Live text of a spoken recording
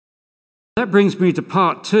That brings me to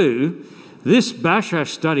part two. This Bashash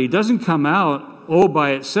study doesn't come out all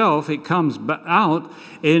by itself. It comes out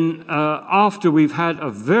after we've had a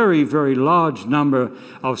very, very large number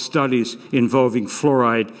of studies involving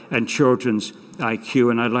fluoride and children's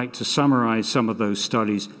IQ, and I'd like to summarize some of those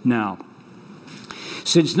studies now.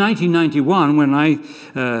 Since 1991, when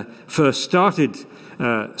I first started,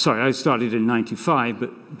 I started in 95,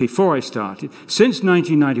 but before I started, since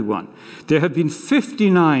 1991, there have been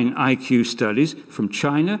 59 IQ studies from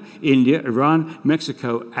China, India, Iran,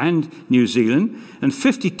 Mexico, and New Zealand, and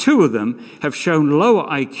 52 of them have shown lower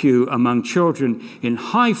IQ among children in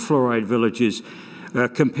high fluoride villages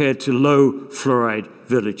compared to low fluoride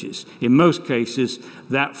villages. In most cases,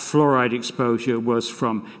 that fluoride exposure was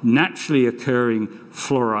from naturally occurring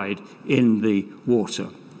fluoride in the water.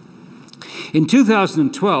 In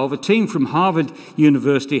 2012, a team from Harvard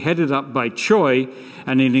University, headed up by Choi,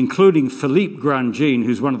 and including Philippe Grandjean,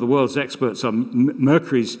 who's one of the world's experts on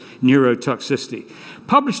mercury's neurotoxicity,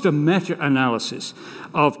 published a meta-analysis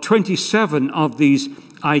of 27 of these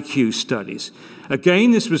IQ studies.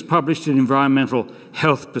 Again, this was published in Environmental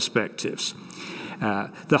Health Perspectives.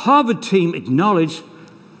 The Harvard team acknowledged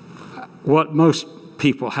what most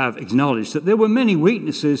people have acknowledged, that there were many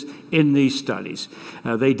weaknesses in these studies.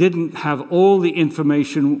 They didn't have all the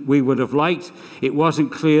information we would have liked. It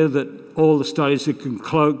wasn't clear that all the studies had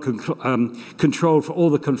controlled for all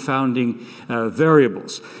the confounding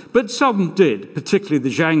variables. But some did, particularly the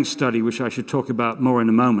Zhang study, which I should talk about more in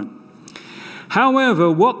a moment. However,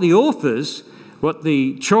 what the authors, what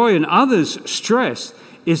the Choi and others stressed,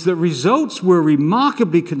 is that results were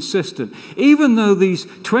remarkably consistent. Even though these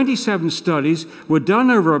 27 studies were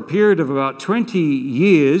done over a period of about 20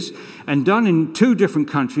 years and done in two different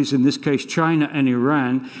countries, in this case China and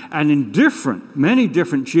Iran, and in many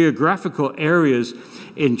different geographical areas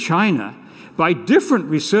in China, by different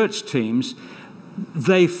research teams,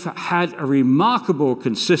 they've had a remarkable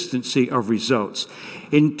consistency of results.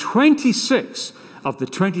 In 26 of the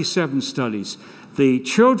 27 studies, the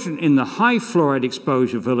children in the high fluoride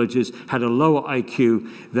exposure villages had a lower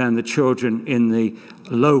IQ than the children in the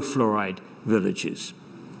low fluoride villages.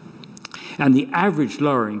 And the average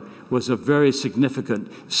lowering was a very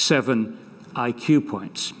significant 7 IQ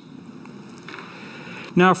points.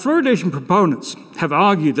 Now, fluoridation proponents have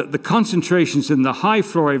argued that the concentrations in the high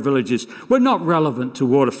fluoride villages were not relevant to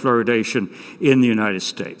water fluoridation in the United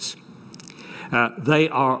States. They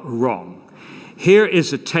are wrong. Here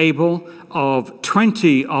is a table of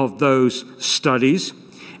 20 of those studies,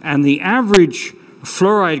 and the average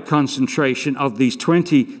fluoride concentration of these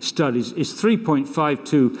 20 studies is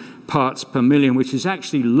 3.52 parts per million, which is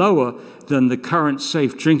actually lower than the current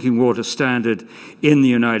safe drinking water standard in the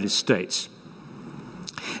United States.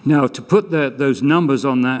 Now, to put those numbers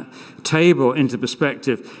on that table into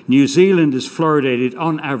perspective, New Zealand is fluoridated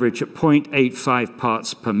on average at 0.85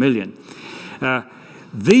 parts per million.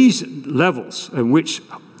 These levels in which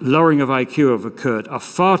lowering of IQ have occurred are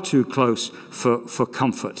far too close for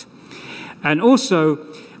comfort. And also,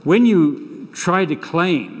 when you try to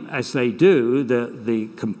claim, as they do, the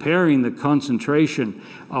comparing the concentration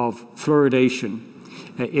of fluoridation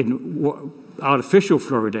in artificial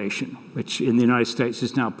fluoridation, which in the United States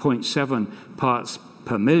is now 0.7 parts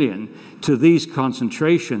per million, to these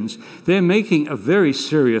concentrations, they're making a very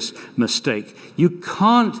serious mistake. You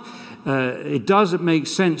can't it doesn't make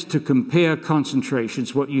sense to compare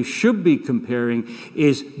concentrations. What you should be comparing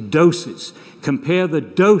is doses. Compare the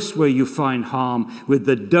dose where you find harm with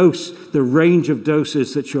the dose, the range of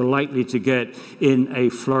doses that you're likely to get in a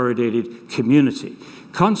fluoridated community.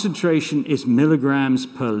 Concentration is milligrams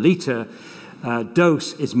per liter.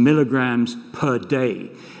 Dose is milligrams per day.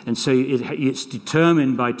 And so it's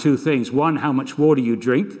determined by two things. One, how much water you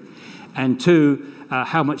drink, and two,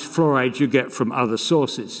 how much fluoride you get from other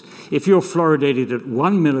sources. If you're fluoridated at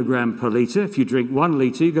 1 milligram per liter, if you drink 1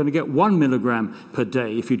 liter, you're going to get 1 milligram per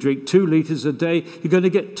day. If you drink 2 liters a day, you're going to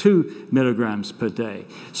get 2 milligrams per day.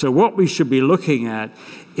 So what we should be looking at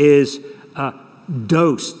is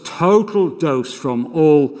dose, total dose from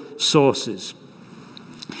all sources.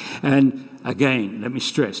 And again, let me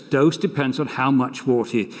stress, dose depends on how much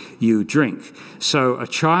water you drink. So a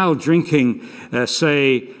child drinking,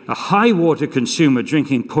 say, a high water consumer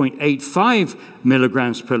drinking 0.85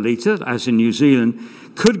 milligrams per liter, as in New Zealand,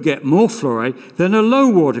 could get more fluoride than a low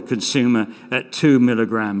water consumer at 2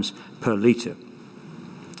 milligrams per liter.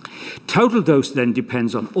 Total dose then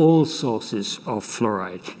depends on all sources of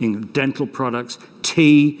fluoride, in dental products,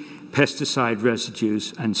 tea, pesticide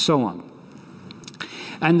residues, and so on.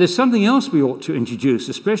 And there's something else we ought to introduce,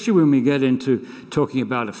 especially when we get into talking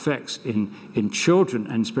about effects in children,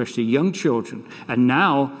 and especially young children, and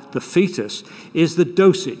now the fetus, is the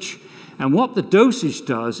dosage. And what the dosage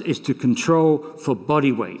does is to control for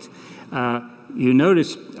body weight. You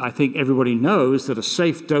notice, I think everybody knows, that a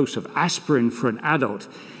safe dose of aspirin for an adult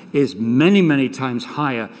is many, many times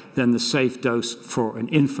higher than the safe dose for an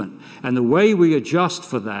infant. And the way we adjust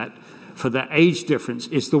for that age difference,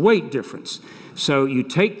 is the weight difference. So you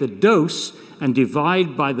take the dose and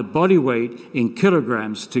divide by the body weight in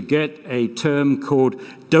kilograms to get a term called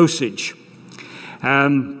dosage.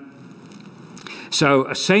 So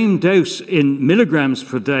a same dose in milligrams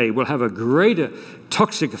per day will have a greater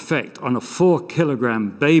toxic effect on a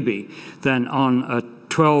 4-kilogram baby than on a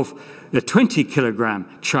 20-kilogram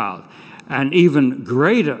child, and even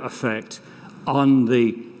greater effect on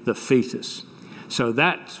the fetus. So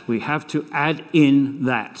that we have to add in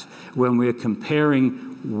that when we're comparing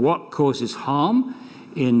what causes harm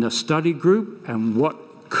in the study group and what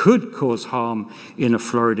could cause harm in a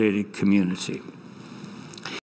fluoridated community.